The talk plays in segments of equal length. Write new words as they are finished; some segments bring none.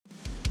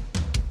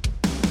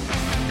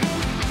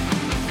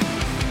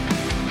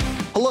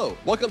Hello,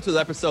 welcome to the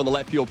episode of the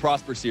Let People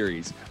Prosper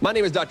series. My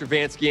name is Dr.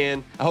 Vance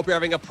Gann. I hope you're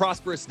having a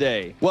prosperous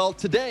day. Well,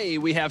 today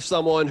we have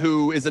someone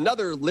who is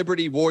another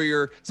liberty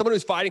warrior, someone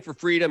who's fighting for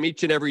freedom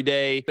each and every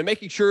day and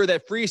making sure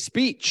that free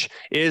speech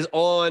is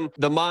on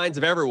the minds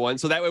of everyone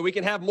so that way we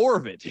can have more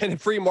of it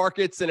and free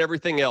markets and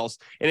everything else.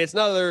 And it's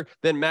none other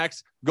than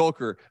Max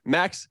Gulker.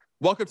 Max,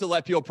 welcome to the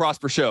Let People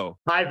Prosper show.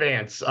 Hi,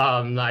 Vance.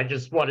 I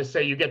just want to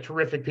say you get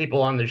terrific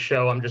people on this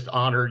show. I'm just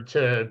honored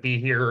to be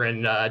here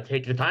and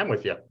take the time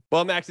with you.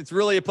 Well, Max, it's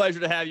really a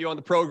pleasure to have you on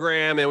the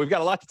program, and we've got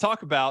a lot to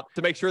talk about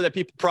to make sure that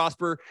people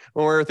prosper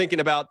when we're thinking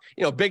about,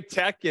 big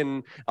tech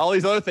and all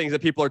these other things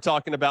that people are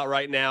talking about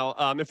right now.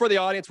 And for the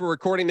audience, we're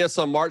recording this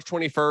on March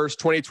 21st,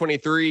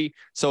 2023.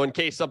 So in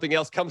case something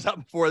else comes up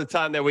before the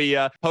time that we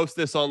post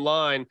this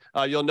online,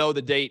 you'll know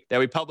the date that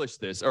we published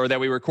this or that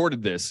we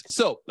recorded this.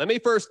 So let me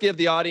first give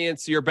the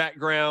audience your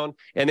background,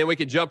 and then we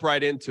can jump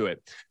right into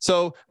it.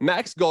 So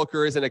Max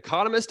Gulker is an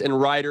economist and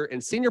writer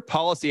and senior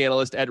policy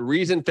analyst at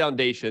Reason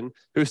Foundation,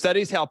 who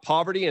studies how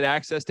poverty and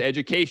access to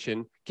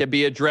education can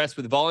be addressed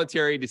with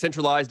voluntary,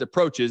 decentralized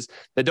approaches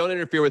that don't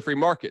interfere with free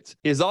markets.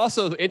 He is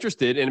also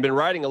interested and been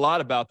writing a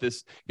lot about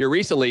this here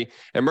recently,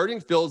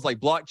 emerging fields like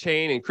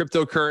blockchain and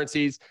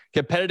cryptocurrencies,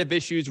 competitive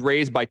issues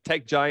raised by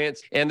tech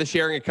giants, and the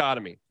sharing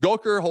economy.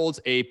 Gulker holds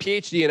a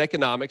PhD in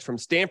economics from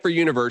Stanford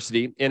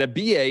University and a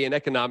BA in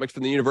economics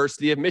from the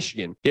University of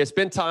Michigan. He has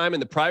spent time in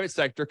the private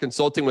sector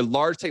consulting with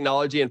large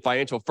technology and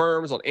financial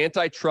firms on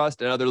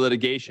antitrust and other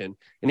litigation.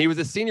 And he was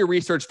a senior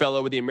research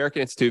fellow with the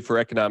American Institute for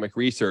Economic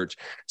Research.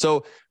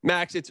 So,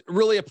 Max, it's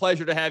really a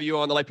pleasure to have you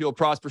on the Let People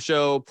Prosper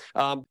show.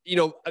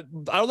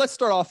 Let's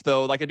start off,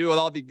 though, like I do with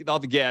all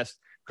the guests,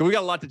 because we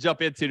got a lot to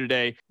jump into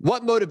today.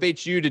 What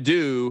motivates you to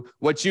do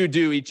what you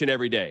do each and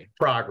every day?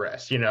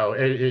 Progress.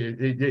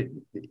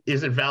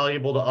 Is it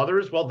valuable to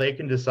others? Well, they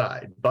can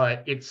decide,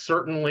 but it's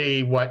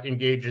certainly what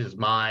engages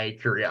my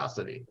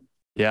curiosity.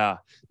 Yeah,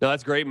 no,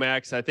 that's great,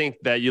 Max. I think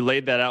that you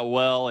laid that out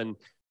well, and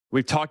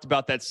we've talked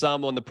about that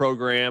some on the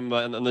program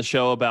and on the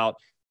show about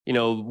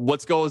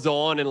what's goes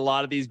on in a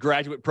lot of these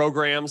graduate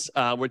programs,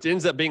 which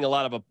ends up being a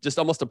lot of just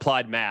almost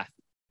applied math.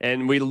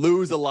 And we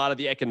lose a lot of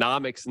the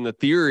economics and the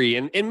theory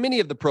and in many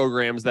of the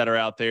programs that are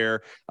out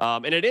there.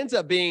 And it ends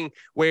up being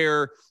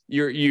where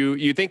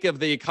you think of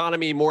the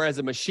economy more as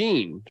a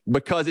machine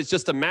because it's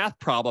just a math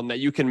problem that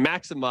you can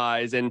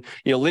maximize and,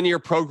 linear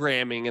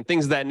programming and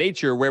things of that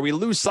nature, where we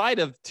lose sight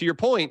of, to your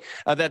point,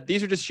 that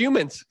these are just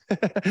humans.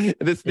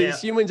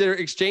 These humans are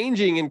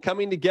exchanging and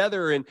coming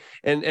together.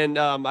 And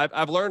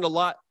I've learned a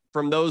lot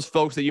from those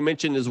folks that you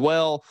mentioned as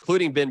well,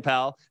 including Ben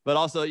Powell, but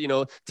also,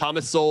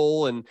 Thomas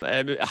Sowell and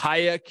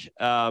Hayek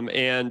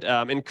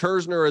and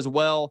Kerzner as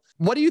well.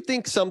 What do you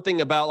think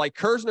something about, like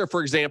Kerzner,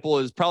 for example,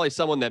 is probably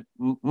someone that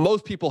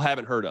most people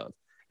haven't heard of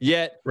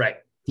yet. Right.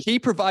 He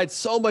provides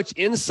so much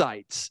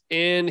insights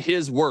in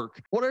his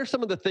work. What are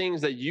some of the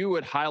things that you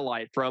would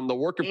highlight from the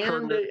work of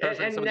Kerzner?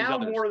 And now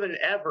more than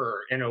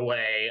ever, in a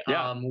way,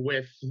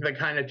 with the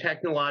kind of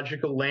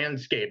technological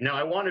landscape. Now,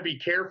 I want to be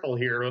careful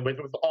here with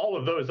all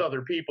of those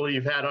other people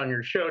you've had on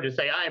your show to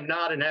say I am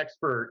not an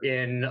expert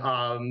in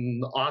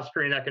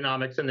Austrian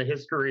economics and the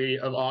history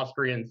of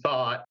Austrian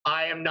thought.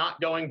 I am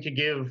not going to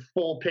give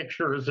full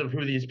pictures of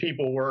who these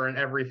people were and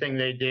everything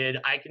they did.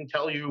 I can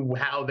tell you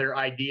how their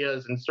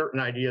ideas and certain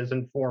ideas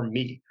inform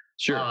me.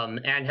 Sure.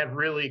 And have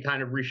really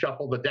kind of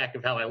reshuffled the deck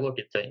of how I look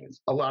at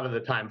things a lot of the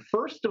time.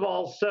 First of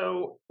all,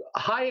 so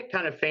Hayek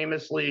kind of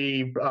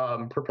famously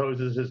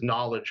proposes his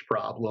knowledge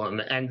problem.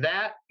 And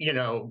that,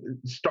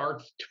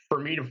 starts for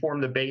me to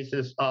form the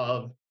basis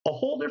of a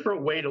whole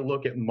different way to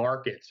look at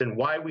markets and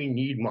why we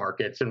need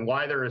markets and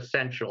why they're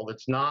essential.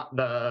 It's not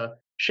the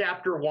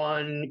Chapter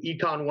 1,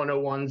 Econ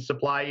 101,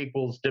 supply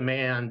equals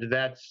demand.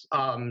 That's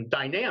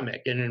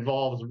dynamic and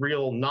involves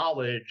real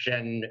knowledge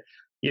and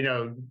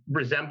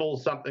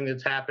resembles something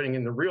that's happening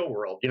in the real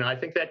world. I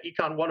think that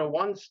Econ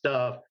 101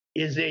 stuff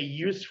is a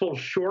useful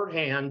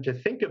shorthand to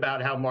think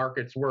about how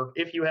markets work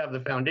if you have the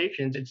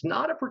foundations. It's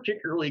not a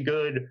particularly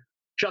good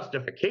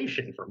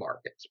justification for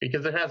markets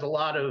because it has a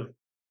lot of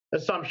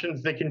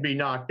assumptions that can be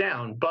knocked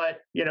down. But,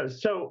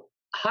 so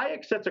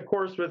Hayek sets a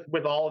course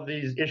with all of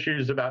these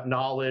issues about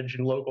knowledge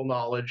and local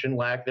knowledge and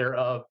lack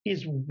thereof.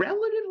 He's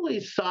relatively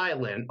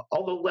silent,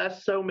 although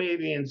less so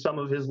maybe in some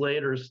of his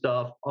later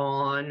stuff,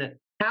 on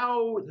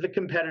how the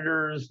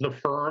competitors, the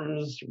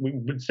firms, we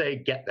would say,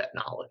 get that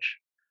knowledge,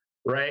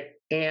 right?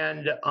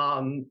 And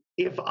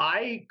if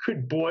I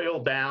could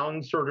boil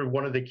down sort of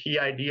one of the key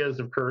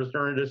ideas of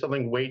Kerzner into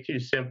something way too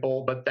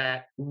simple, but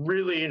that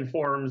really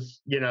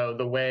informs,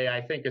 the way I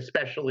think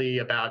especially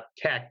about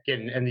tech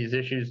and these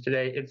issues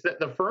today, it's that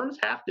the firms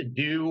have to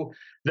do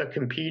the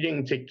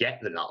competing to get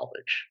the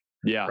knowledge.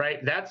 Yeah.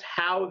 Right? That's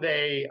how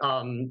they,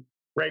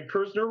 right?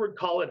 Kerzner would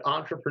call it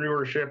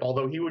entrepreneurship,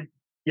 although he would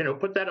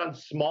put that on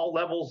small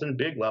levels and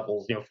big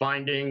levels,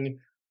 finding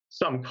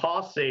some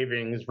cost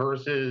savings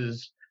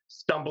versus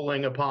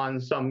stumbling upon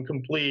some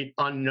complete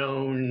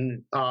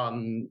unknown,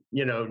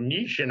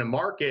 niche in a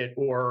market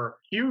or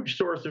huge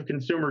source of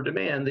consumer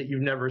demand that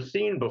you've never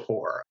seen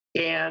before.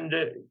 And,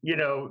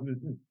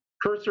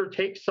 Cursor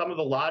takes some of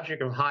the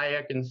logic of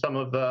Hayek and some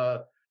of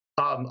the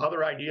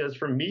other ideas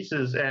from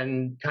Mises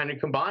and kind of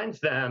combines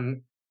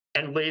them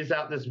and lays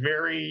out this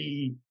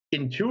very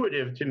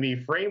intuitive to me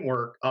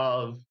framework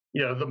of,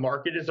 the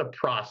market is a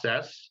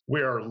process. We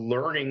are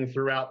learning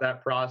throughout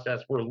that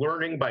process. We're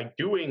learning by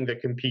doing the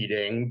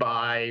competing,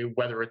 by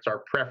whether it's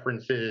our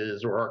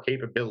preferences or our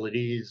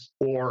capabilities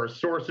or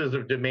sources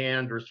of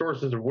demand or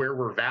sources of where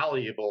we're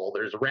valuable.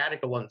 There's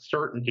radical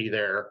uncertainty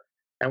there.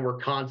 And we're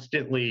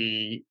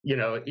constantly,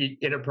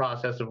 in a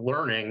process of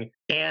learning.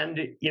 And,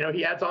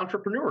 he adds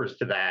entrepreneurs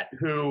to that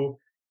who,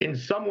 in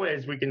some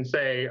ways we can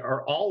say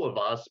are all of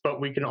us,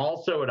 but we can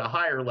also at a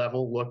higher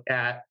level look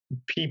at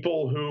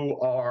people who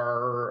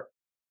are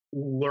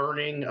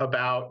learning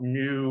about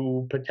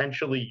new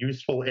potentially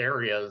useful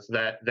areas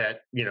that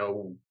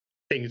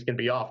things can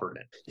be offered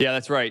in. Yeah,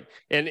 that's right.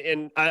 And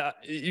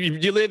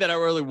you laid that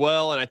out really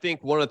well. And I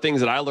think one of the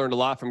things that I learned a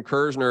lot from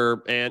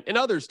Kersner and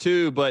others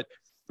too, but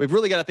we've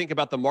really got to think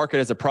about the market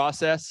as a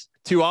process.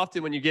 Too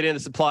often when you get into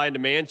supply and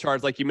demand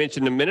charts, like you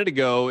mentioned a minute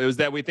ago, it was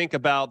that we think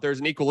about there's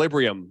an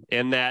equilibrium,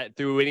 and that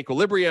through an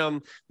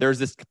equilibrium, there's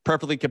this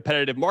perfectly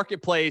competitive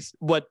marketplace.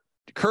 What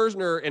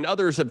Kersner and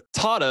others have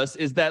taught us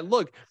is that,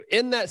 look,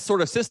 in that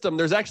sort of system,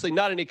 there's actually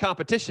not any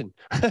competition.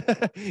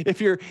 If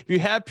you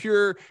have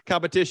pure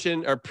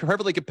competition or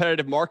perfectly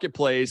competitive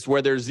marketplace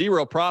where there's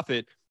zero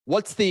profit,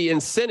 what's the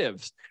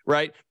incentives,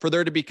 right, for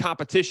there to be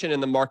competition in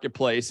the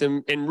marketplace?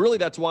 And really,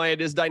 that's why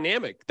it is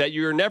dynamic, that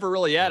you're never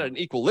really at an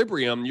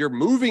equilibrium. You're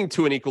moving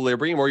to an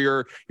equilibrium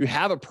where you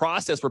have a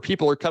process where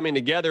people are coming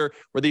together,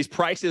 where these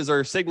prices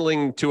are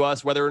signaling to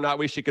us whether or not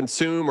we should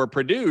consume or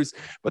produce.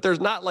 But there's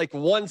not like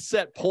one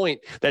set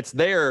point that's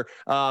there.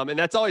 And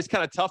that's always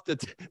kind of tough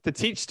to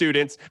teach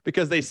students,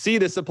 because they see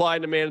the supply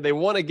and demand, they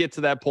want to get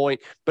to that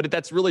point, but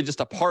that's really just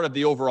a part of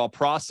the overall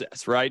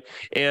process, right?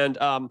 And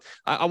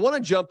I want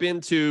to jump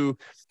into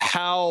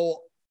how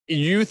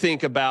you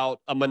think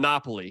about a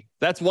monopoly.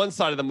 That's one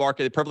side of the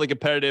market, perfectly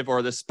competitive,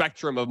 or the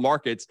spectrum of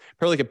markets,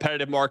 perfectly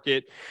competitive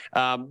market.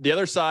 The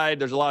other side,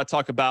 there's a lot of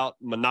talk about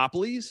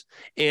monopolies,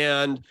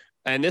 and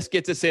this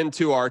gets us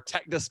into our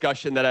tech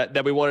discussion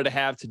that we wanted to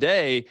have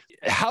today.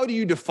 How do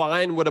you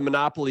define what a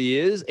monopoly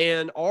is,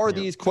 and are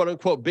these quote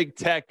unquote big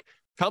tech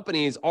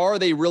companies, are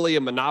they really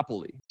a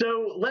monopoly?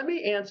 So let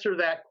me answer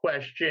that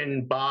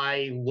question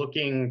by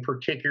looking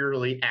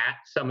particularly at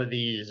some of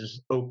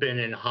these open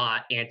and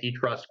hot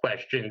antitrust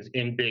questions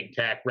in big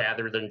tech,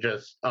 rather than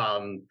just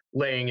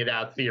laying it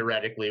out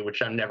theoretically,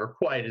 which I'm never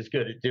quite as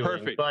good at doing.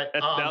 Perfect. But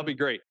that'll be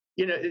great.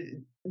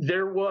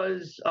 There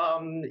was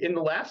in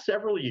the last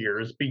several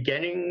years,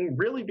 beginning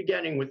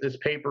with this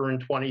paper in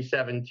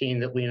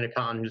 2017 that Lina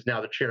Khan, who's now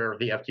the chair of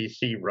the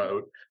FTC,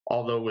 wrote,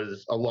 although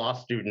was a law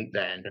student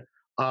then.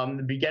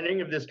 The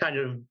beginning of this kind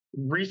of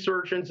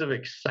resurgence of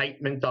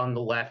excitement on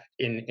the left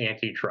in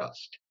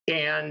antitrust.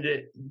 And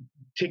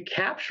to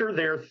capture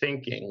their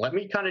thinking, let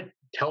me kind of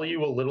tell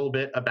you a little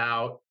bit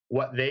about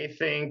what they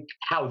think,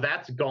 how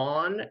that's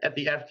gone at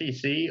the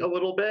FTC a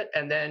little bit,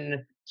 and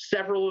then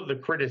several of the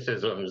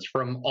criticisms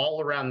from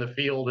all around the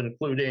field,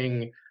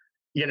 including,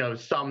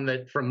 some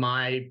that from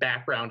my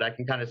background, I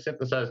can kind of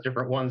synthesize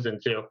different ones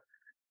into.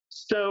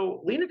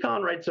 So Lina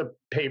Khan writes a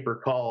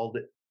paper called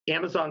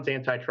Amazon's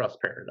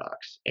Antitrust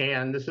Paradox.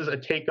 And this is a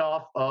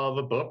takeoff of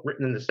a book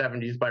written in the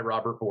 70s by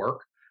Robert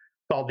Bork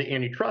called The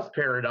Antitrust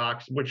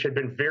Paradox, which had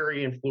been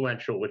very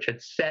influential, which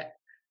had set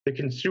the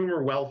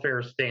consumer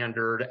welfare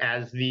standard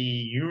as the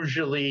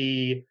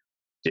usually,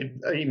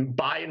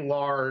 by and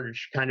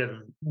large, kind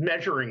of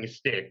measuring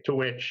stick to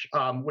which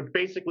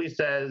basically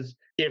says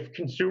if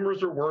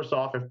consumers are worse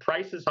off, if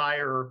price is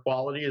higher or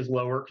quality is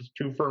lower because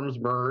two firms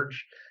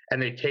merge and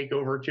they take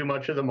over too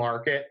much of the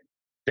market,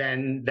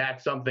 then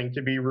that's something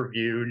to be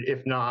reviewed.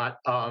 If not,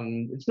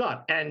 it's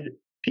not. And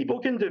people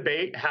can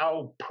debate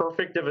how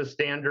perfect of a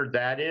standard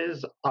that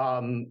is.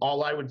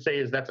 All I would say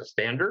is that's a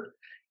standard.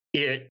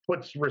 It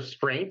puts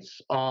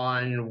restraints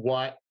on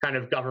what kind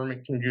of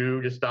government can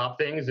do to stop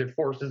things. It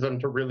forces them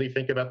to really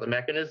think about the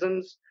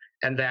mechanisms.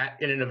 And that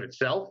in and of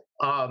itself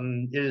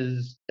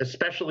is,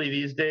 especially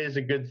these days,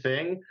 a good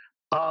thing.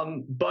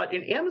 But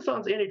in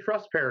Amazon's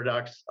Antitrust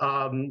Paradox,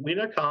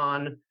 Lina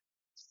Khan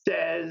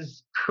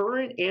says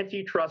current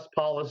antitrust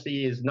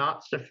policy is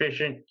not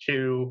sufficient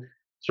to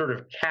sort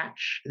of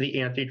catch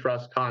the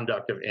antitrust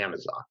conduct of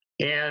Amazon.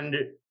 And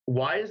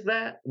why is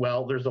that?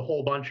 Well, there's a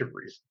whole bunch of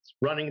reasons.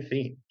 Running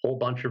theme, whole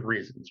bunch of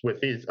reasons with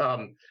these,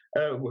 as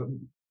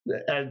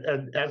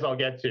I'll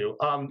get to.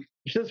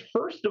 She says,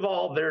 first of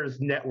all, there's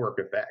network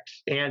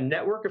effects. And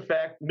network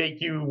effects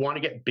make you want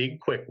to get big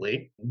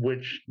quickly,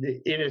 which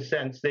in a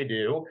sense they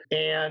do.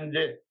 And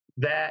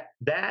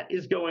that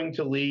is going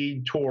to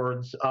lead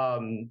towards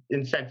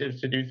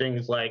incentives to do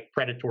things like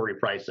predatory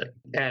pricing.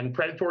 And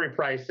predatory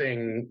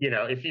pricing,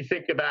 if you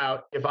think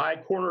about, if I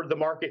cornered the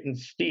market in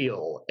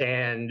steel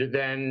and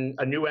then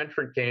a new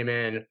entrant came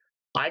in,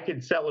 I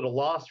could sell at a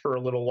loss for a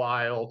little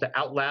while to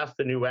outlast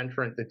the new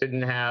entrant that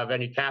didn't have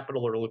any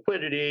capital or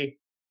liquidity.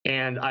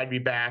 and I'd be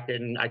back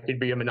and I could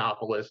be a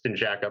monopolist and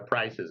jack up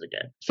prices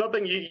again.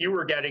 Something you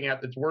were getting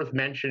at that's worth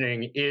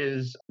mentioning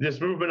is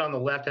this movement on the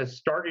left has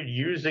started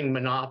using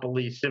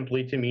monopoly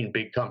simply to mean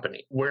big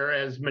company,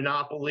 whereas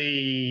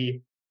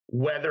monopoly,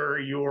 whether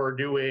you're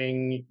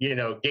doing,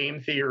 game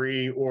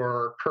theory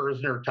or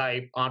Kerzner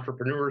type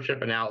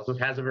entrepreneurship analysis,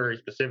 has a very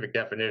specific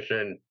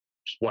definition,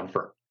 just one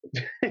firm.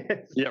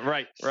 Yeah,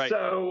 right.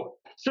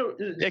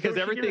 Because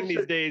everything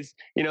these days,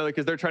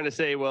 because they're trying to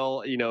say,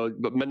 well,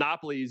 but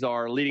monopolies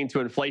are leading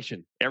to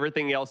inflation.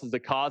 Everything else is the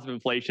cause of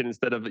inflation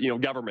instead of,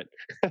 government.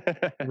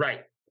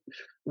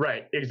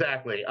 Right,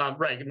 exactly.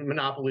 Right,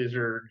 monopolies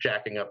are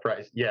jacking up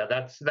price. Yeah,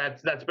 that's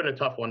been a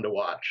tough one to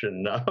watch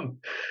and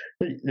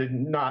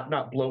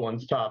not blow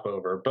one's top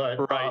over. But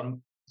right.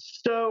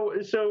 So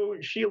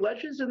she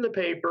alleges in the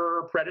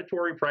paper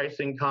predatory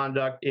pricing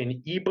conduct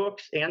in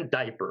ebooks and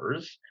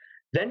diapers.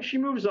 Then she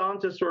moves on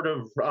to sort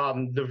of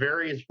the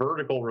various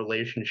vertical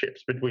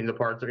relationships between the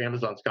parts of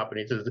Amazon's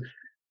companies.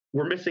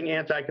 We're missing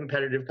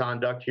anti-competitive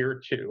conduct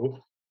here too.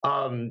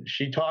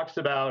 She talks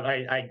about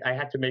I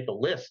had to make a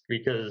list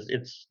because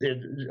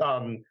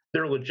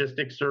their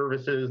logistics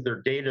services,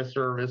 their data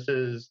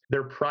services,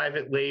 their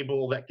private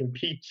label that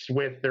competes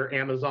with their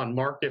Amazon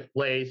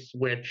marketplace,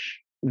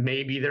 which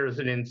maybe there's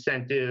an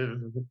incentive,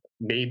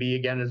 maybe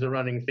again is a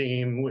running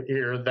theme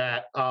here,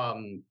 that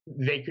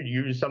they could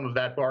use some of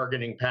that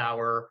bargaining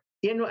power.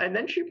 And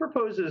then she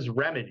proposes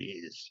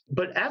remedies.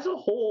 But as a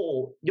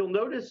whole, you'll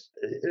notice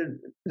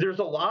there's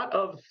a lot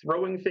of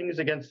throwing things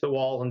against the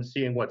wall and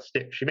seeing what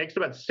sticks. She makes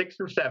about 6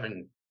 or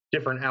 7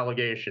 different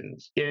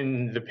allegations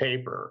in the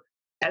paper.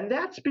 And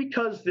that's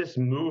because this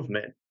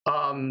movement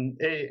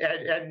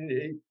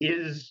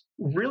is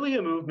really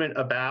a movement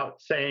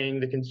about saying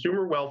the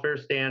consumer welfare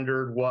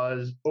standard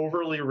was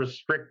overly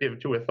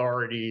restrictive to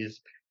authorities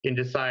in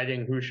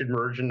deciding who should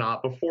merge and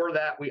not. Before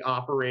that, we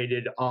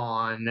operated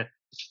on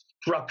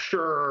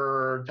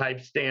structure type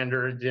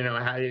standards,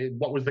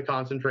 what was the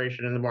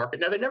concentration in the market.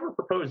 Now, they never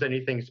proposed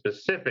anything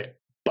specific,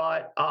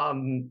 but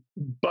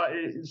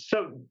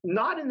so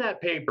not in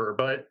that paper,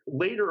 but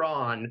later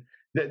on,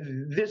 that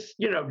this,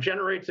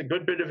 generates a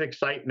good bit of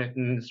excitement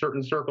in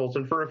certain circles.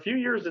 And for a few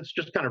years, it's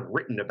just kind of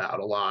written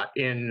about a lot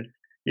in,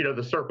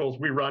 the circles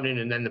we run in,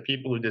 and then the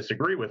people who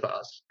disagree with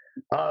us.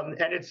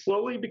 And it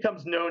slowly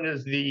becomes known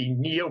as the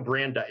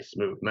neo-Brandeis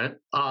movement.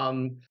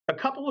 A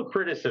couple of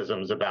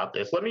criticisms about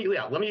this. Let me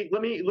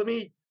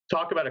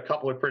talk about a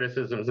couple of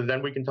criticisms, and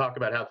then we can talk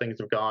about how things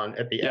have gone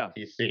at the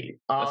FTC.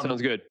 That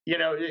sounds good.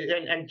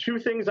 And 2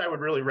 things I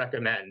would really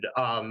recommend.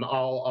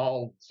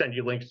 I'll send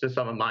you links to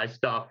some of my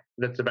stuff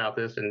that's about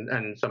this,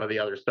 and some of the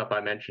other stuff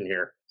I mentioned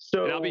here.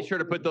 So, and I'll be sure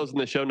to put those in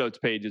the show notes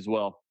page as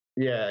well.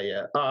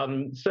 Yeah.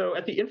 So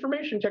at the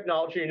Information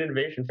Technology and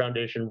Innovation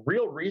Foundation,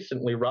 real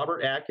recently,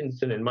 Robert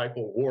Atkinson and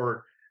Michael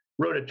Ward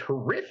wrote a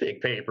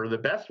terrific paper, the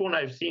best one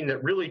I've seen,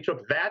 that really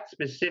took that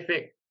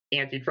specific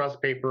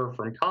antitrust paper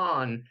from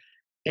Kahn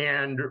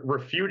and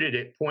refuted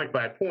it point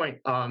by point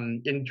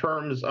in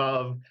terms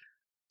of,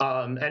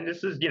 and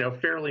this is,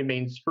 fairly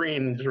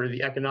mainstream, sort of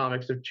the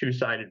economics of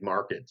two-sided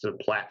markets, of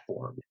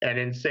platform, and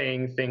in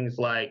saying things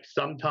like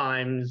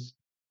sometimes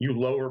you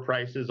lower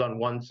prices on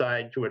one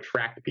side to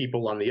attract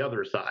people on the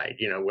other side.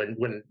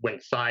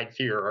 When sides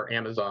here are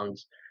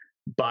Amazon's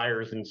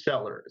buyers and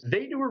sellers.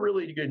 They do a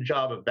really good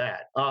job of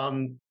that.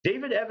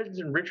 David Evans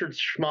and Richard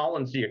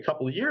Schmalensee a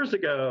couple of years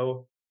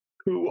ago,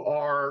 who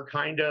are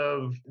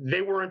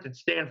they weren't at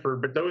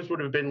Stanford, but those would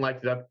have been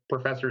like the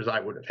professors I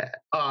would have had.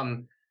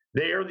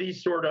 They are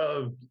these sort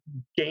of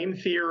game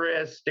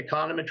theorists,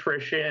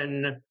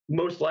 econometrician,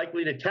 most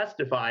likely to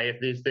testify if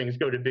these things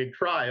go to big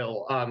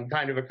trial,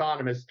 kind of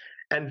economists.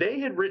 And they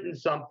had written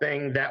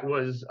something that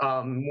was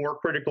more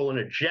critical in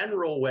a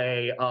general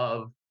way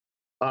of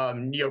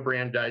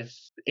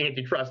neo-Brandeis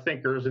antitrust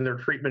thinkers and their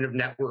treatment of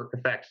network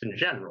effects in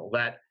general,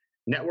 that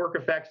network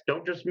effects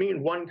don't just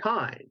mean one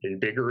kind, and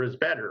bigger is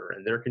better,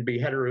 and there can be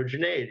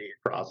heterogeneity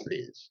across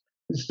these.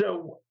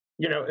 So,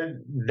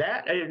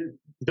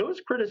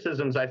 those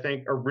criticisms, I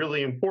think, are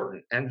really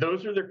important. And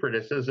those are the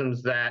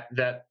criticisms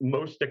that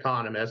most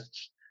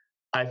economists,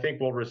 I think,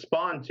 will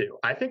respond to.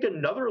 I think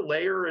another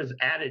layer is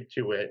added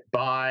to it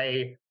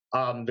by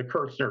the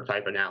Kerzner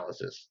type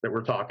analysis that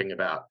we're talking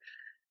about.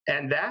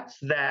 And that's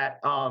that,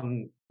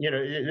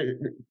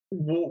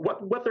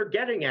 what they're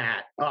getting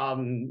at,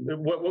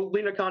 what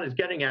Lina Khan is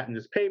getting at in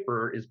this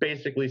paper is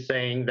basically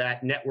saying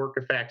that network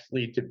effects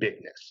lead to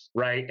bigness,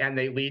 right? And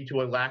they lead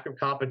to a lack of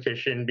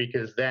competition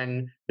because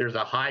then there's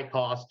a high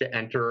cost to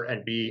enter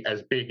and be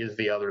as big as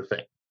the other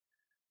thing.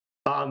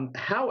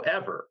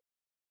 However,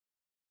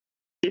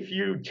 if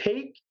you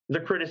take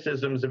the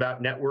criticisms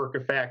about network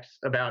effects,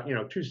 about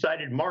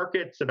two-sided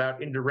markets,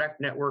 about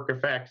indirect network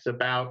effects,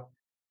 about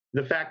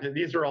the fact that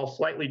these are all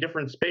slightly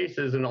different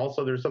spaces, and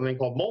also there's something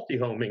called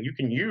multi-homing. You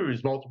can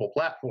use multiple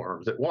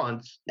platforms at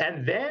once.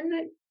 And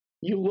then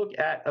you look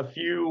at a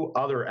few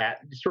other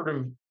sort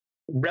of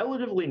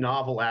relatively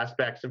novel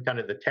aspects of kind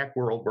of the tech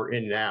world we're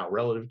in now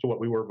relative to what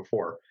we were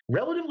before.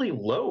 Relatively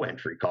low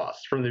entry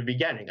costs from the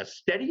beginning, a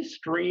steady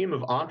stream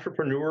of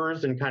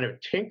entrepreneurs and kind of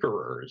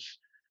tinkerers.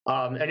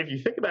 And if you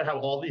think about how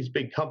all these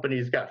big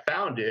companies got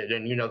founded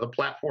and, the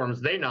platforms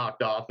they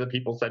knocked off that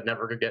people said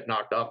never could get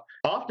knocked off,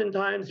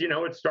 oftentimes,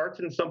 it starts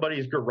in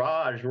somebody's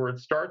garage, or it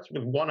starts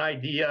with one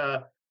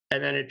idea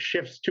and then it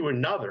shifts to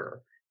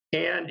another.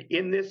 And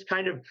in this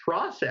kind of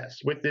process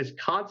with this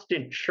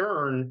constant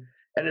churn,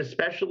 and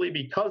especially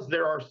because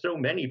there are so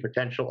many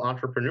potential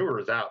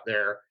entrepreneurs out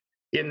there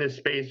in this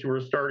space who are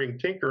starting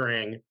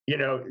tinkering,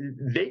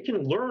 they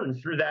can learn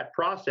through that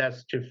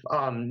process to,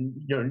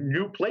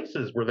 new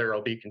places where there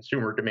will be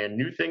consumer demand,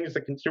 new things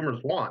that consumers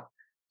want.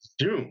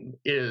 Zoom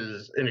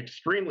is an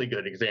extremely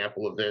good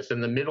example of this. In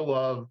the middle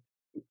of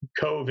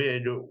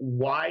COVID,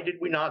 why did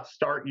we not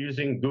start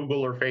using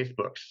Google or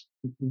Facebook's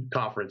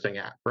conferencing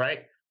app,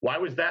 right? Why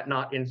was that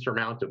not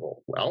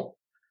insurmountable? Well,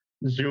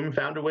 Zoom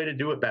found a way to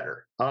do it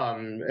better.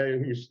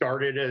 Who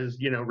started as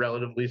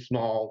relatively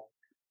small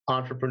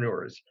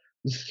entrepreneurs.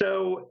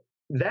 So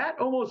that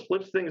almost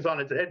flips things on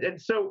its head. And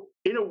so,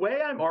 in a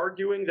way, I'm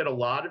arguing that a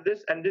lot of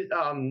this, and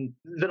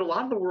that a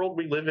lot of the world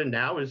we live in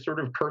now is sort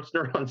of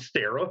Kirchner on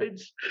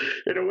steroids,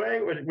 in a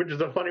way, which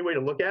is a funny way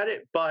to look at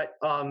it. But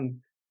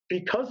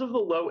because of the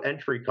low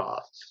entry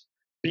costs,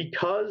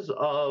 because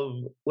of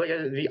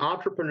the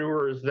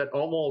entrepreneurs that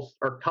almost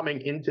are coming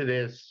into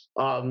this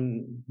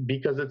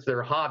because it's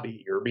their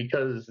hobby, or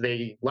because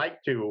they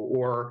like to,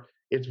 or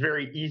it's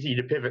very easy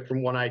to pivot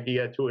from one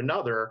idea to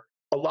another.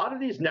 A lot of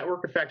these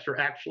network effects are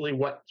actually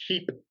what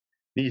keep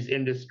these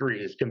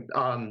industries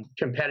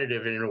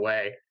competitive in a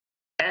way.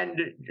 And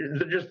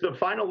just the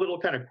final little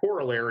kind of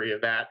corollary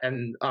of that,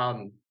 and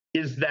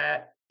is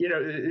that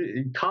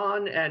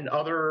Khan and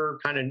other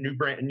kind of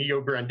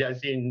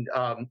neo-Brandeisian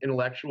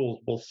intellectuals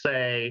will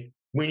say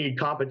we need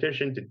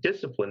competition to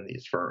discipline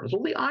these firms.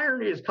 Well, the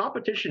irony is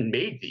competition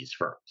made these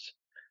firms,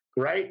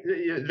 right?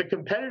 The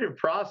competitive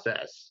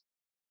process,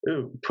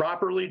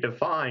 properly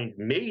defined,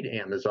 made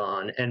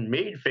Amazon and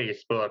made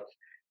Facebook,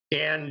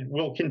 and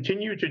will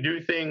continue to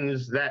do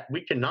things that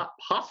we cannot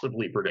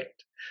possibly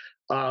predict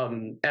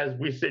as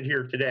we sit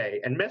here today.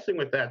 And messing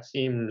with that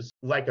seems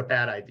like a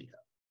bad idea.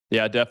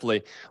 Yeah,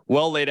 definitely.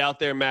 Well laid out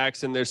there,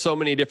 Max. And there's so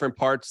many different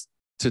parts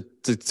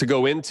to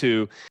go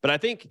into. But I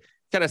think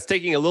kind of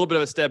taking a little bit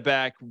of a step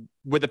back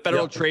with the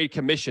Federal Trade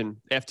Commission,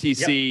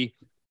 FTC,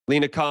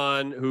 Lena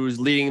Khan, who's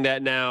leading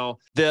that now,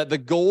 the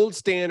gold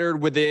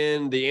standard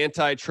within the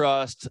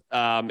antitrust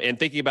and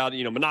thinking about,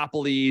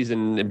 monopolies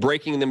and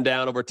breaking them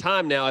down over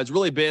time now has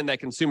really been that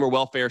consumer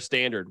welfare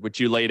standard, which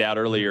you laid out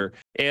earlier.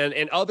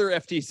 And other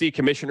FTC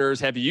commissioners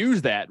have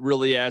used that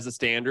really as a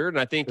standard. And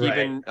I think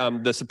even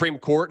the Supreme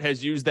Court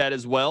has used that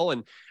as well.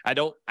 And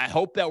I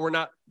hope that we're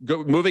not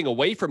moving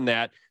away from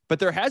that. But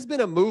there has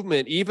been a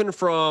movement even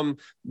from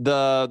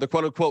the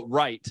quote unquote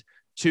right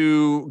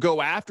to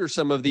go after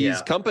some of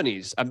these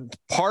companies.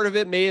 Part of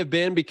it may have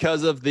been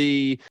because of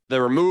the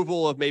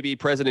removal of maybe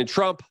President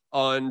Trump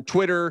on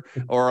Twitter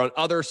or on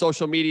other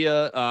social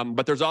media.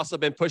 But there's also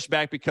been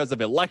pushback because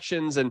of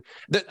elections. And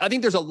I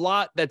think there's a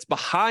lot that's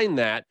behind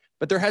that.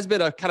 But there has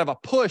been a kind of a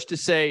push to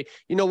say,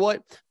 you know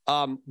what,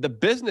 the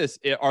business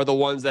are the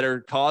ones that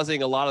are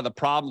causing a lot of the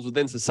problems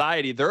within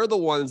society. They're the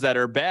ones that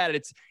are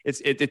bad.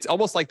 It's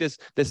almost like this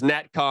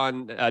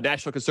NatCon,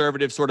 National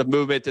Conservative sort of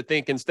movement to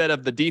think instead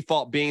of the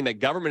default being that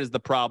government is the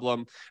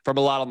problem from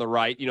a lot on the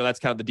right, that's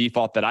kind of the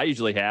default that I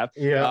usually have.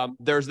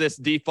 There's this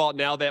default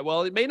now that,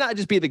 well, it may not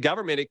just be the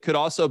government. It could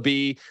also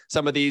be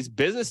some of these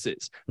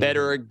businesses that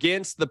are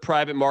against the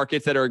private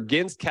markets, that are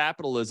against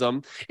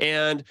capitalism.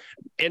 And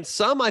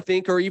some, I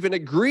think, are even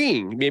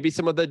agreeing. Maybe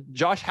some of the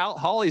Josh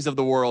Hawleys of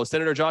the world,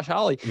 Senator Josh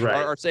Hawley,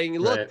 are saying,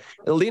 look,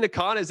 Lena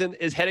Khan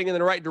is heading in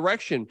the right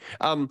direction.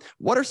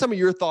 What are some of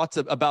your thoughts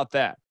about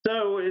that?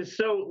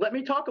 So let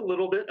me talk a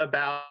little bit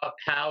about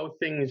how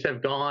things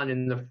have gone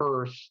in the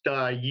first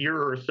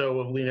year or so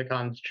of Lena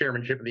Khan's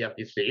chairmanship of the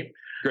FTC.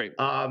 Great.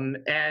 And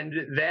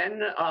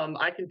then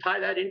I can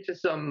tie that into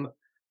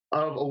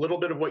a little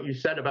bit of what you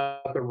said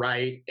about the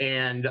right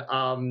and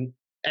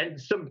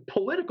some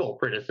political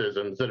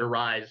criticisms that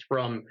arise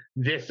from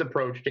this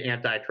approach to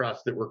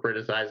antitrust that we're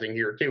criticizing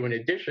here too, in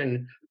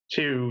addition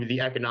to the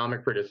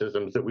economic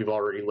criticisms that we've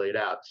already laid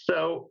out.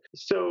 So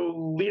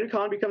Lena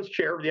Khan becomes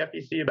chair of the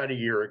FTC about a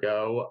year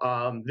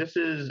ago. This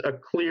is a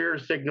clear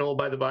signal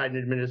by the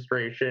Biden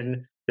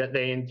administration that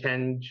they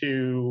intend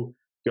to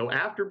go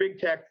after big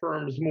tech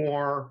firms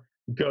more,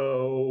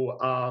 go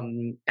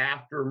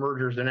after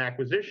mergers and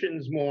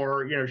acquisitions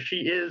more. She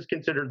is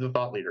considered the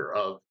thought leader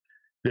of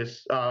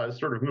this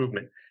sort of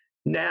movement.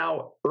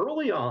 Now,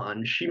 early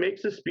on, she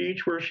makes a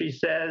speech where she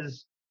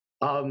says,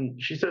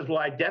 well,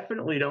 I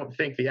definitely don't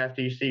think the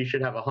FTC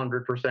should have a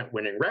 100%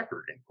 winning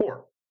record in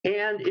court.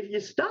 And if you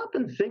stop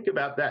and think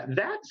about that,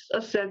 that's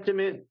a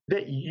sentiment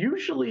that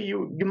usually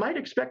you might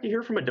expect to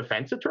hear from a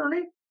defense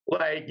attorney.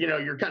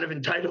 You're kind of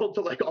entitled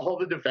to all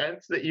the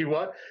defense that you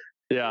want.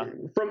 Yeah.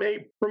 From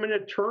an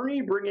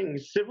attorney bringing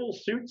civil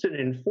suits and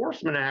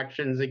enforcement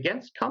actions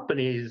against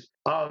companies,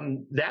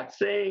 that's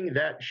saying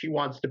that she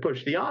wants to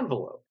push the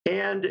envelope.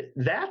 And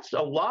that's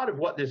a lot of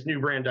what this new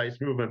Brandeis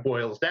movement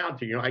boils down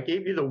to. I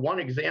gave you the one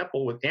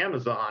example with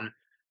Amazon,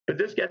 but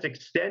this gets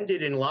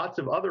extended in lots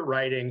of other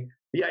writing.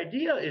 The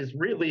idea is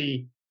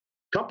really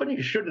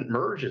companies shouldn't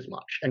merge as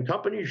much and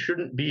companies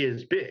shouldn't be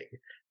as big.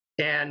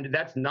 And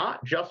that's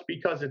not just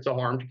because it's a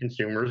harm to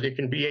consumers. It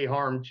can be a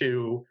harm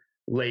to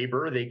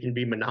labor. They can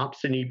be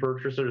monopsony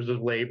purchasers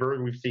of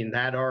labor. We've seen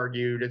that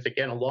argued. It's,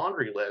 again, a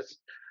laundry list.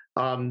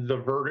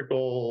 The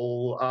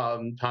vertical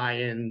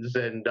tie-ins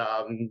and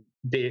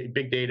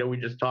big data we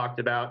just talked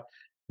about,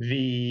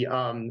 they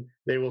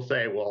will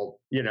say, well,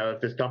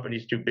 if this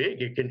company's too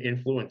big, it can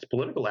influence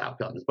political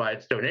outcomes by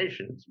its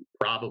donations,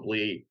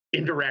 probably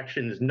in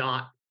directions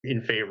not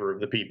in favor of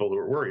the people who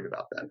are worried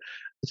about that.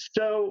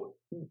 So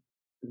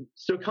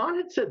Khan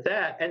had said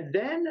that, and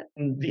then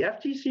the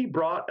FTC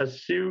brought a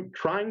suit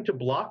trying to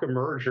block a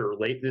merger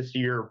late this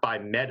year by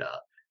Meta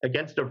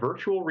against a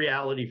virtual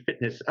reality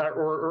fitness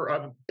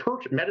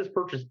Meta's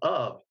purchase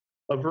of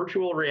a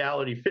virtual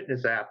reality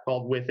fitness app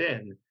called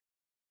Within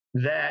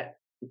that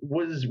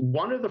was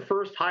one of the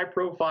first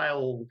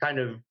high-profile kind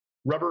of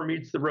rubber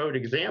meets the road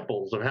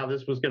examples of how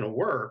this was going to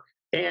work.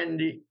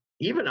 And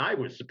even I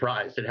was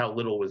surprised at how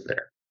little was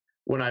there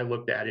when I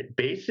looked at it.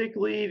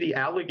 Basically, the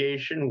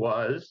allegation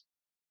was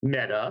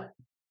Meta,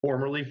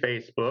 formerly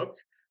Facebook,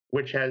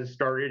 which has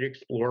started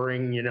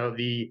exploring,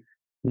 the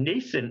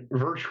nascent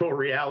virtual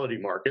reality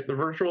market,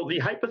 the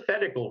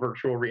hypothetical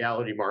virtual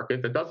reality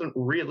market that doesn't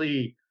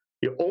really,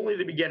 only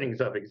the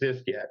beginnings of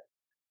exist yet.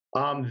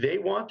 They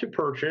want to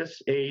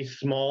purchase a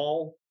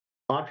small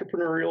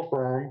entrepreneurial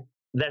firm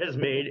that has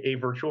made a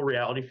virtual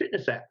reality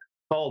fitness app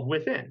called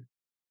Within.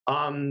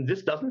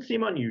 This doesn't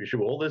seem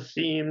unusual. This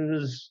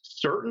seems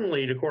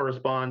certainly to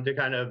correspond to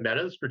kind of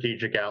Meta's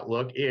strategic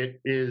outlook.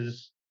 It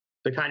is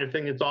the kind of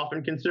thing that's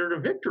often considered a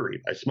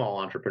victory by small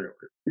entrepreneurs.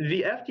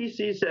 The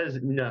FTC says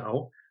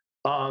no.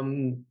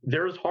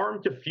 There's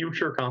harm to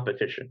future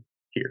competition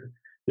here.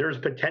 There's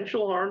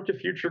potential harm to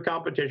future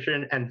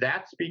competition, and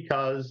that's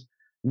because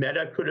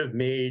Meta could have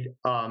made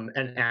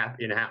an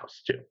app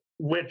in-house too,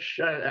 which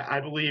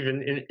I believe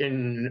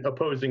in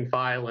opposing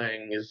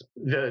filings,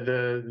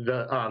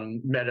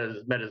 the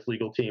Meta's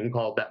legal team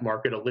called that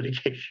market a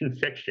litigation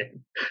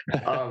fiction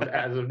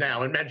as of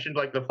now, and mentioned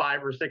like the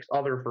 5 or 6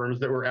 other firms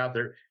that were out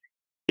there.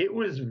 It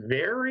was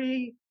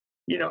very,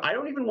 I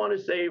don't even want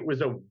to say it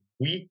was a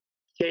weak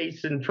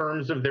case in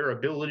terms of their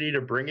ability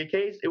to bring a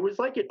case. It was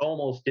like it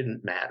almost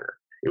didn't matter.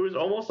 It was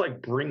almost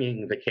like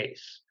bringing the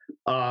case.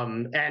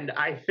 And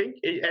I think,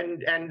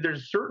 and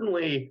there's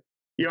certainly,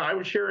 I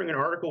was sharing an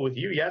article with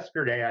you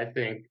yesterday, I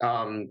think,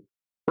 from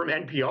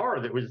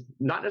NPR that was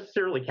not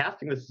necessarily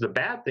casting this as a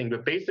bad thing,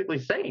 but basically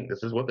saying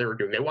this is what they were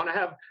doing. They want to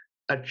have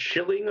a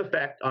chilling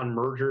effect on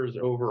mergers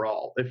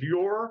overall. If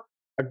you're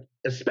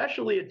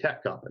especially a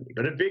tech company,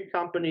 but a big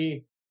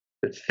company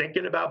that's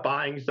thinking about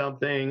buying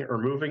something or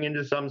moving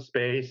into some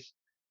space,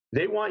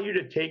 they want you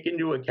to take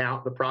into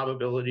account the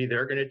probability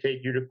they're going to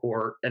take you to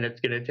court, and it's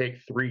going to take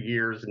 3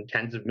 years and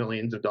tens of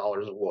millions of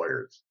dollars of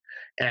lawyers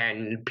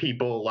and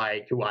people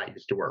like who I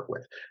used to work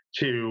with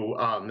to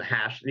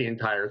hash the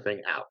entire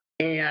thing out.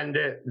 And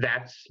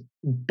that's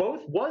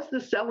both was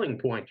the selling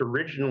point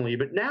originally,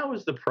 but now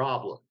is the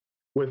problem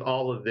with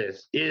all of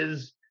this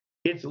is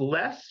it's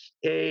less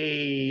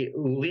a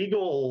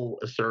legal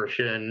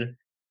assertion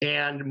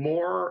and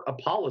more a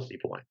policy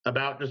point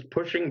about just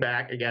pushing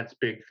back against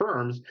big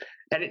firms.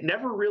 And it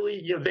never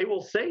really, they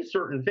will say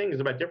certain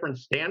things about different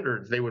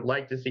standards they would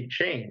like to see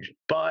change,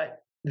 but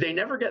they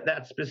never get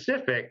that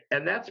specific.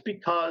 And that's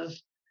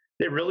because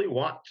they really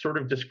want sort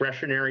of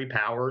discretionary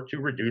power to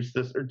reduce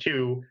this or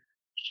to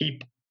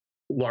keep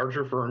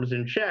larger firms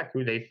in check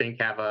who they think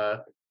have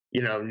a,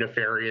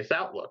 nefarious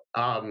outlook.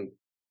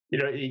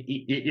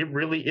 It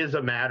really is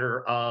a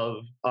matter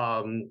of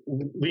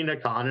Lina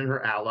Khan and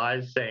her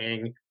allies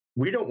saying,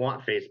 we don't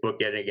want Facebook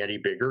getting any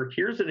bigger.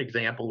 Here's an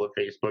example of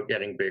Facebook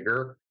getting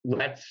bigger.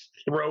 Let's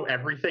throw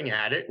everything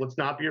at it. Let's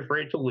not be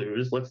afraid to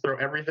lose. Let's throw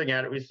everything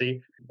at it we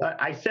see.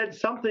 I said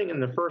something in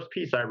the first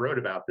piece I wrote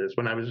about this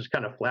when I was just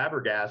kind of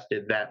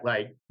flabbergasted that,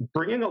 like,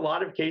 bringing a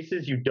lot of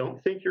cases you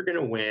don't think you're going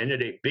to win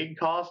at a big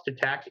cost to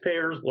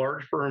taxpayers,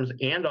 large firms,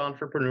 and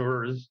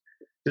entrepreneurs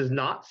does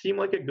not seem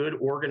like a good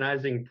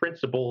organizing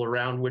principle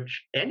around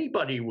which any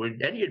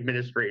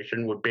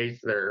administration would base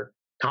their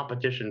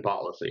competition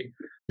policy.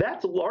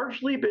 That's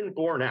largely been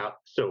borne out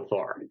so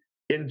far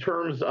in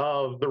terms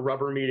of the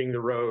rubber meeting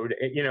the road.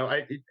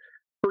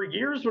 For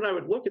years when I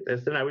would look at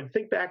this and I would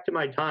think back to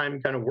my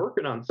time kind of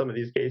working on some of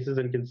these cases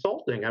and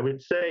consulting, I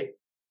would say,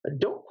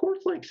 don't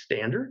courts like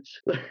standards?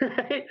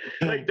 Right?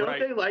 Like, don't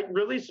they like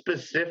really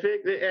specific?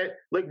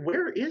 Like,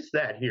 where is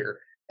that here?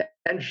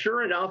 And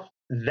sure enough,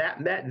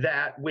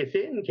 that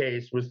Within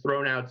case was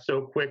thrown out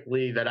so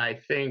quickly that I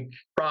think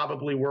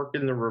probably worked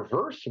in the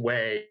reverse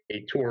way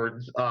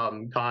towards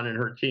Khan and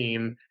her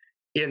team,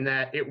 in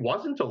that it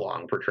wasn't a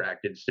long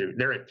protracted suit.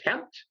 Their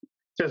attempt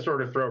to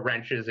sort of throw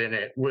wrenches in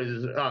it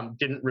was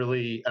didn't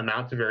really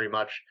amount to very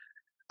much.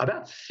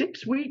 About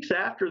 6 weeks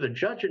after the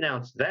judge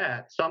announced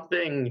that,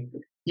 something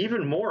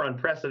even more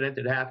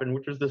unprecedented happened,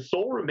 which was the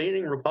sole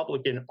remaining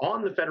Republican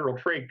on the Federal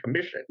Trade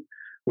Commission,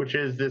 which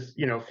is this,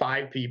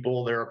 5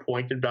 people. They're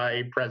appointed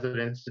by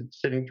presidents in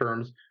sitting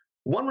terms.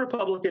 One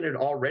Republican had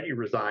already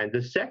resigned.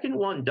 The second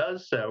one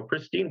does so,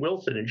 Christine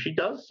Wilson, and she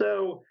does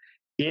so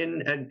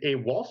in a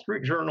Wall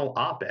Street Journal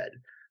op-ed.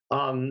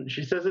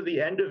 She says at the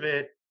end of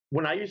it,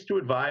 when I used to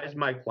advise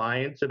my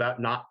clients about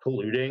not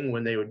colluding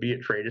when they would be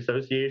at trade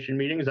association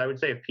meetings, I would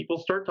say, if people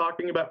start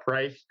talking about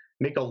price,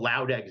 make a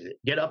loud exit,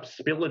 get up,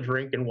 spill a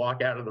drink, and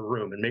walk out of the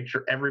room and make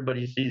sure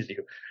everybody sees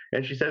you.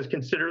 And she says,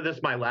 consider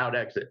this my loud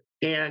exit.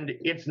 And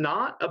it's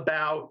not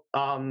about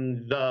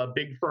the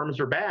big firms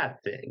are bad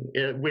thing,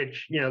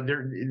 which,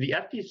 the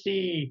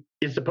FTC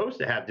is supposed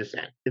to have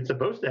dissent. It's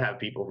supposed to have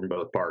people from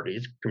both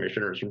parties,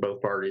 commissioners from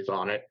both parties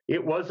on it.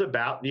 It was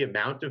about the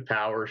amount of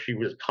power she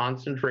was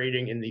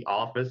concentrating in the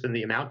office and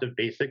the amount of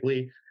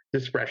basically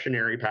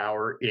discretionary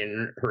power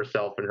in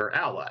herself and her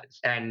allies.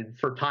 And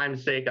for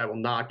time's sake, I will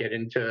not get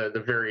into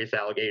the various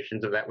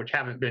allegations of that, which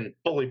haven't been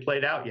fully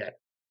played out yet.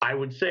 I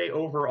would say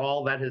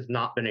overall, that has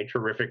not been a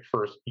terrific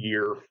first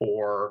year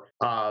for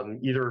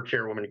either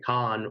Chairwoman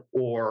Khan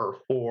or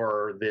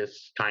for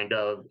this kind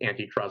of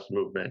antitrust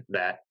movement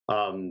that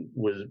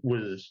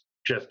was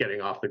just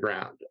getting off the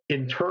ground.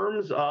 In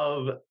terms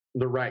of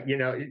the right,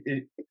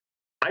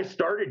 I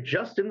started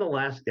just in the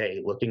last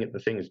day looking at the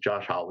things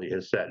Josh Hawley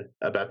has said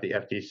about the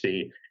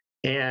FTC,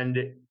 and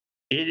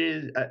it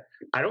is,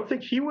 I don't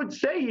think he would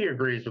say he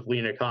agrees with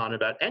Lina Khan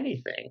about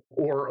anything,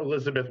 or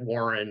Elizabeth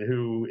Warren,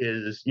 who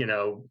is,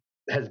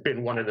 has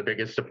been one of the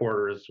biggest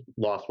supporters,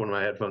 lost one of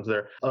my headphones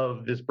there,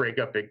 of this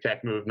breakup big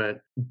tech movement.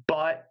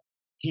 But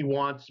he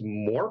wants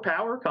more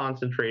power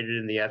concentrated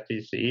in the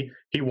FTC.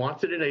 He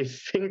wants it in a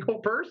single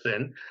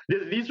person.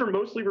 These are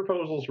mostly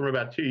proposals from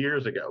about 2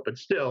 years ago, but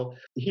still,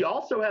 he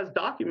also has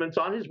documents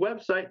on his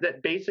website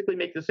that basically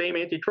make the same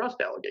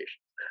antitrust allegations.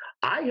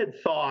 I had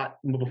thought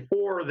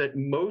before that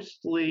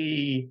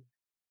mostly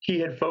he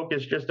had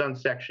focused just on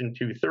Section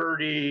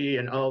 230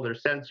 and, they're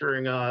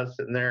censoring us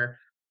and they're,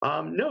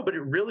 no, but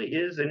it really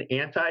is an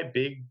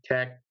anti-big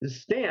tech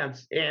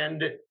stance.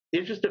 And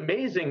it's just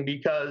amazing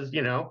because,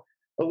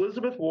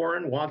 Elizabeth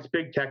Warren wants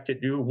big tech to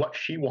do what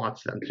she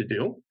wants them to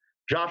do.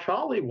 Josh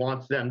Hawley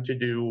wants them to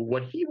do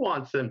what he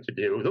wants them to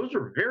do. Those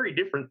are very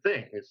different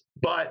things,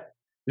 but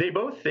they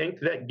both think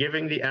that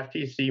giving the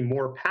FTC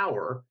more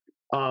power,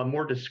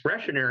 more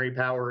discretionary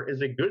power,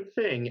 is a good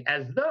thing,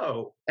 as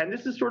though, and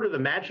this is sort of the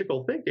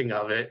magical thinking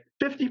of it,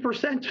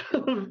 50%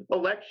 of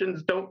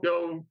elections don't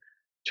go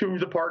to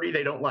the party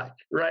they don't like,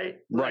 right?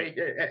 Right.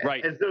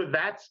 Right. As though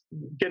that's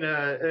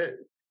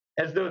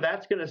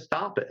gonna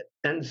stop it.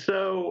 And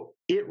so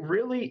it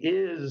really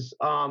is,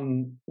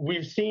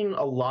 we've seen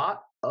a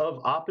lot of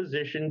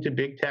opposition to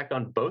big tech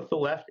on both the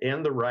left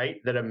and the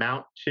right that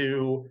amount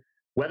to,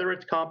 whether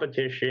it's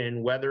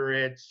competition, whether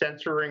it's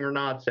censoring or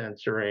not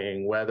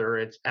censoring, whether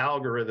it's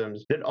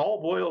algorithms, that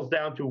all boils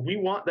down to, we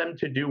want them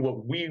to do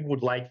what we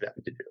would like them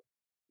to do,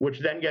 which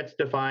then gets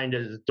defined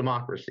as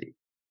democracy,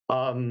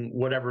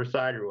 whatever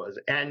side it was.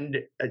 And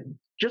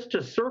just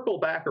to circle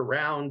back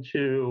around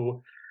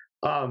to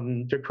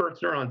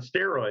Kurtzner on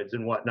steroids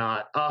and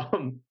whatnot,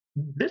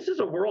 this is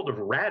a world of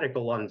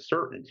radical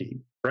uncertainty,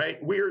 right?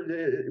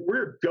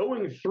 We're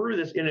going through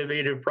this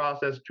innovative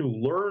process to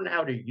learn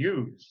how to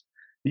use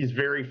these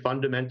very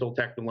fundamental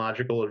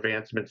technological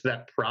advancements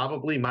that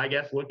probably, my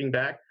guess looking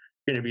back,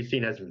 going to be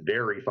seen as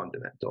very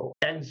fundamental.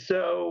 And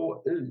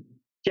so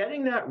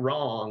getting that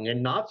wrong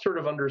and not sort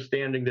of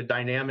understanding the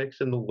dynamics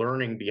and the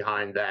learning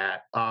behind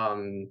that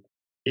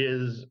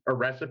is a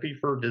recipe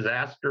for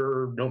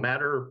disaster, no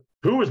matter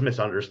who is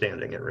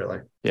misunderstanding it, really.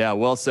 Yeah,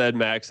 well said,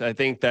 Max. I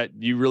think that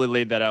you really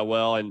laid that out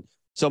well in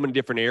so many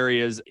different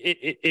areas.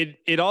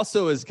 It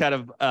also is kind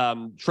of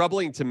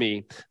troubling to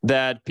me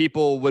that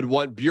people would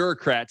want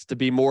bureaucrats to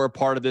be more a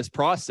part of this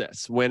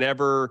process.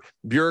 Whenever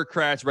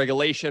bureaucrats,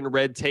 regulation,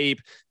 red tape,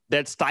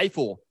 that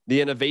stifle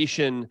the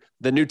innovation,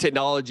 the new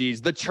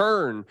technologies, the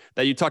churn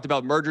that you talked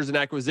about, mergers and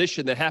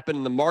acquisition that happen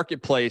in the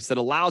marketplace that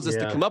allows us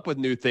to come up with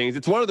new things.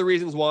 It's one of the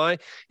reasons why,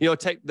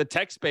 the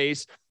tech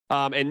space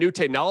and new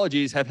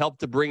technologies have helped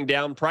to bring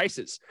down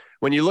prices.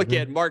 When you look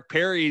at Mark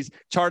Perry's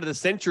chart of the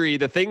century,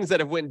 the things that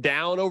have went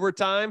down over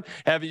time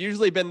have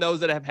usually been those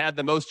that have had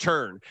the most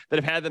churn, that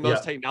have had the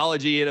most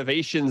technology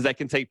innovations that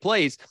can take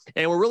place.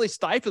 And we're really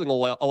stifling a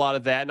lot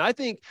of that. And I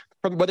think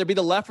from whether it be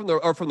the left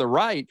or from the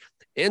right,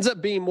 ends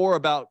up being more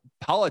about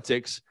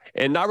politics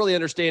and not really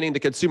understanding the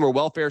consumer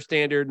welfare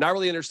standard, not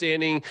really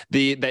understanding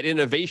that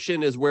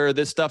innovation is where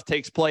this stuff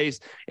takes place,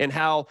 and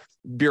how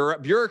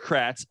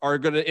bureaucrats are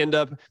going to end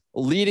up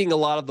leading a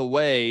lot of the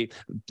way,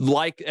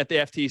 like at the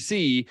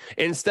FTC,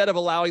 instead of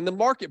allowing the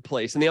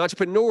marketplace and the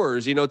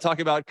entrepreneurs, talk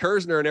about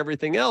Kersner and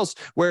everything else,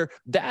 where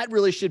that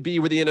really should be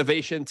where the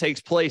innovation takes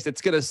place.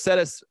 It's going to set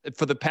us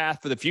for the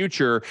path for the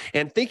future.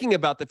 And thinking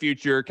about the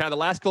future, kind of the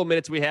last couple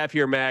minutes we have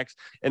here, Max,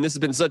 and this has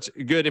been such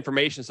good information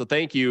information. So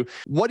thank you.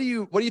 What do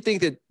you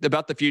think that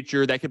about the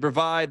future that could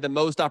provide the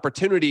most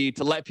opportunity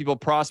to let people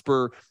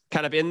prosper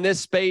kind of in this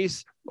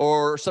space,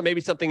 or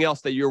maybe something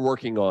else that you're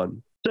working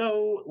on?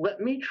 So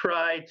let me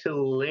try to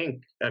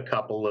link a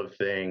couple of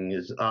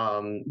things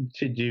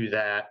to do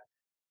that.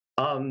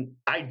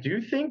 I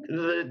do think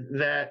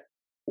that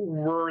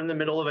we're in the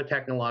middle of a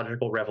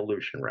technological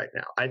revolution right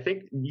now. I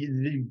think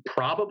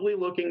probably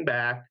looking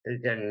back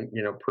and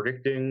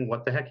predicting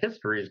what the heck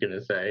history is going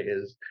to say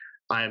is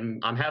I'm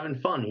having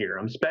fun here.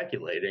 I'm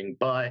speculating,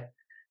 but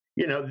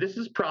this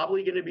is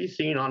probably going to be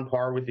seen on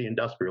par with the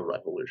Industrial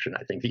Revolution.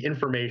 I think the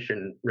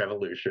information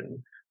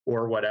revolution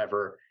or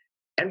whatever.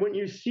 And when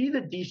you see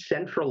the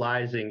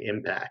decentralizing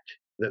impact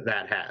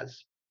that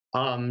has,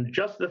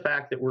 just the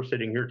fact that we're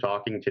sitting here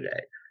talking today,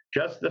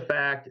 just the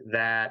fact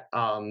that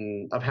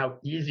of how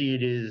easy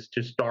it is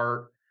to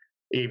start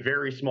a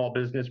very small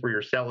business where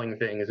you're selling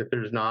things if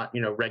there's not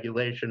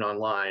regulation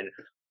online,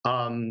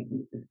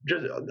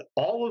 just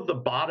all of the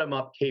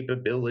bottom-up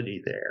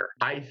capability there.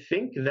 I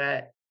think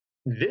that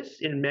this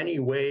in many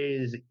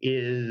ways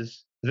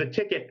is the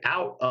ticket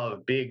out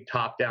of big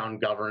top-down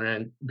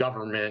government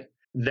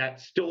that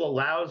still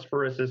allows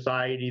for a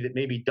society that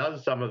maybe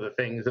does some of the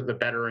things that the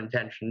better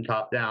intentioned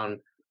top-down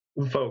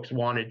folks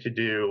wanted to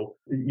do,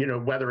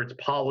 whether it's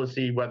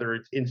policy, whether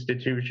it's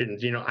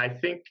institutions. I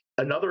think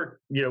another,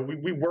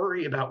 we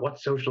worry about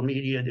what's social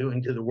media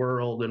doing to the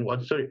world and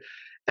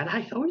and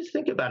I always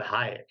think about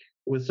Hayek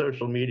with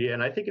social media.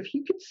 And I think if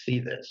he could see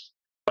this,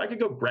 if I could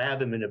go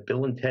grab him in a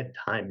Bill and Ted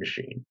time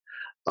machine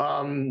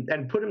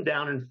and put him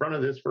down in front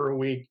of this for a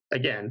week,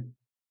 again,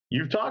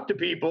 you've talked to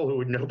people who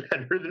would know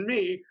better than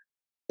me.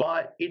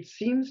 But it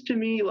seems to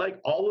me like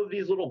all of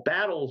these little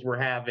battles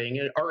we're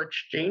having are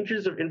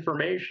exchanges of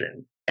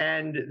information,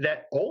 and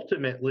that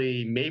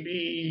ultimately,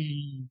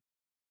 maybe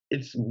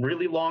it's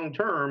really long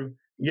term,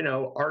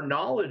 our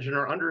knowledge and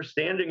our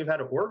understanding of how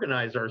to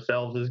organize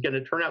ourselves is going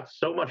to turn out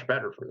so much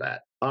better for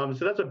that.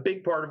 So that's a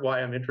big part of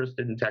why I'm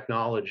interested in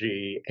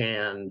technology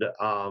and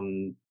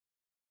kind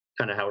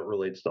of how it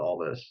relates to all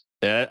this.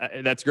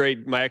 Yeah, that's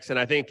great, Max. And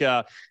I think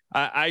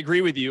I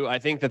agree with you. I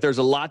think that there's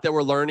a lot that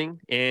we're learning,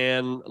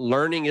 and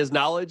learning is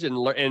knowledge, and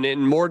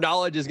more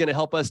knowledge is going to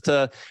help us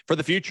for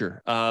the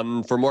future,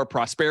 for more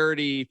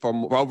prosperity,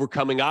 for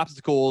overcoming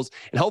obstacles,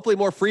 and hopefully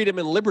more freedom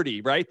and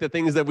liberty, right? The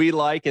things that we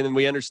like and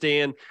we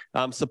understand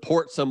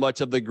support so much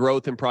of the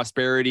growth and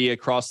prosperity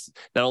across,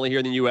 not only here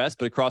in the U.S.,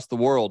 but across the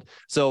world.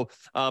 So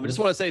I just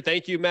want to say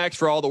thank you, Max,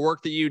 for all the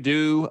work that you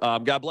do.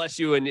 God bless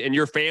you and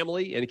your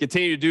family, and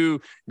continue to do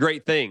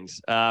great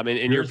things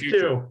in your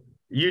future.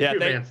 You too,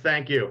 Vance.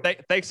 Thank you.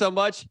 Thanks so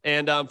much.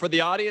 And for the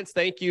audience,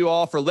 thank you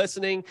all for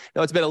listening.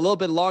 Now, it's been a little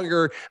bit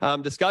longer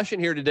discussion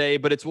here today,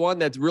 but it's one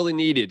that's really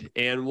needed,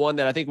 and one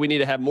that I think we need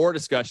to have more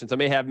discussions. I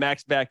may have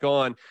Max back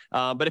on.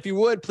 But if you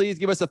would, please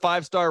give us a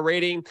 5-star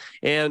rating.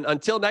 And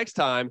until next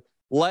time,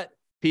 let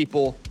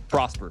people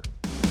prosper.